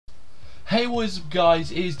Hey, what is up guys,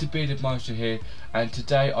 it is the Bearded Maestro here, and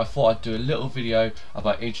today I thought I'd do a little video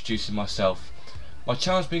about introducing myself. My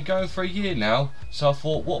channel's been going for a year now, so I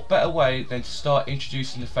thought what better way than to start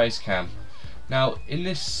introducing the face cam. Now in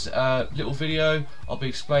this little video I'll be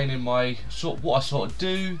explaining what I sort of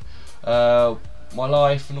do, my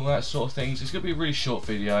life and all that sort of things. It's going to be a really short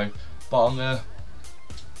video, but I'm going to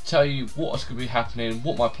tell you what's going to be happening,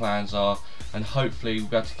 what my plans are, and hopefully we'll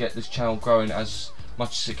be able to get this channel growing as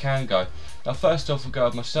much as it can go. Now first off, we'll go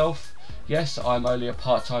with myself. Yes, I'm only a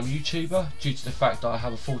part-time YouTuber due to the fact that I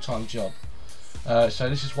have a full-time job. So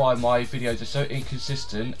this is why my videos are so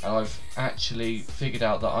inconsistent, and I've actually figured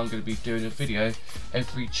out that I'm going to be doing a video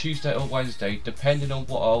every Tuesday or Wednesday depending on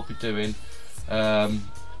what I'll be doing,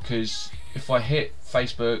 because if I hit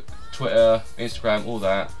Facebook, Twitter, Instagram, all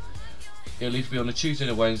that, it'll either be on a Tuesday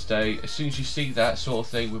or Wednesday. As soon as you see that sort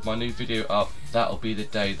of thing with my new video up, that'll be the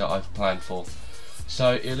day that I've planned for.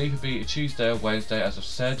 So it'll either be a Tuesday or Wednesday, as I've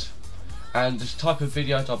said. And this type of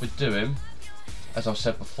videos I'll be doing, as I've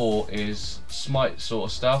said before, is Smite sort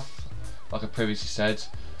of stuff, like I previously said.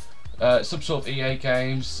 Some sort of EA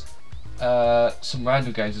games, some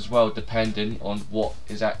random games as well, depending on what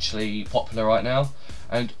is actually popular right now,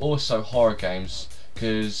 and also horror games,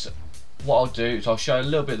 because what I'll do is I'll show a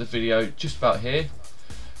little bit of the video just about here,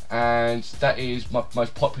 and that is my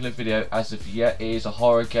most popular video as of yet. It is a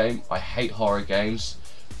horror game. I hate horror games.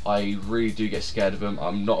 I really do get scared of them.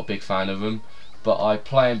 I'm not a big fan of them, but I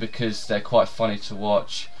play them because they're quite funny to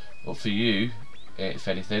watch, or for you if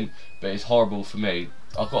anything, but it's horrible for me.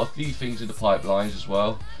 I've got a few things in the pipelines as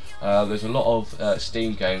well. There's a lot of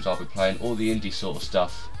Steam games I'll be playing, all the indie sort of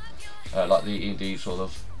stuff, like the indie sort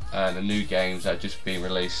of, and the new games that are just being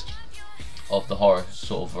released of the horror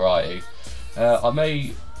sort of variety. I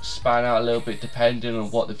may span out a little bit depending on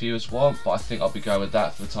what the viewers want, but I think I'll be going with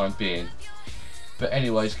that for the time being. But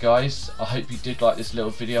anyways guys, I hope you did like this little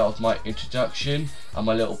video of my introduction and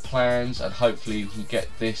my little plans, and hopefully we can get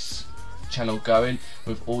this channel going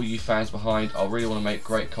with all you fans behind. I really want to make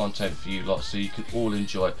great content for you lot so you can all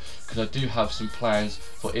enjoy it, because I do have some plans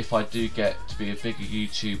for if I do get to be a bigger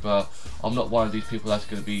YouTuber. I'm not one of these people that's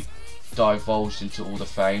going to be divulged into all the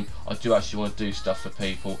fame. I do actually want to do stuff for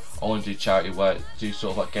people. I want to do charity work, do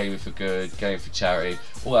sort of like gaming for good, gaming for charity,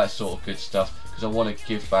 all that sort of good stuff, because I want to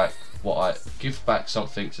give back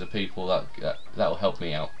something to the people that will help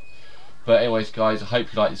me out. But anyways guys, I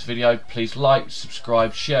hope you like this video. Please like,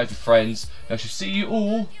 subscribe, share with your friends, and I shall see you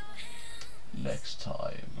all next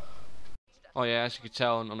time. Oh yeah, as you can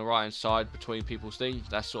tell on the right hand side between people's things,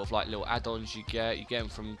 that's sort of like little add-ons you get them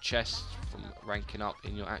from chests, from ranking up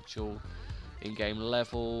in your actual in-game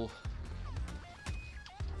level.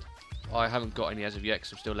 I haven't got any as of yet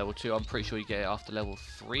because I'm still level 2. I'm pretty sure you get it after level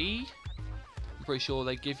 3. I'm pretty sure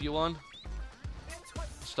they give you one.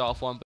 Start off one.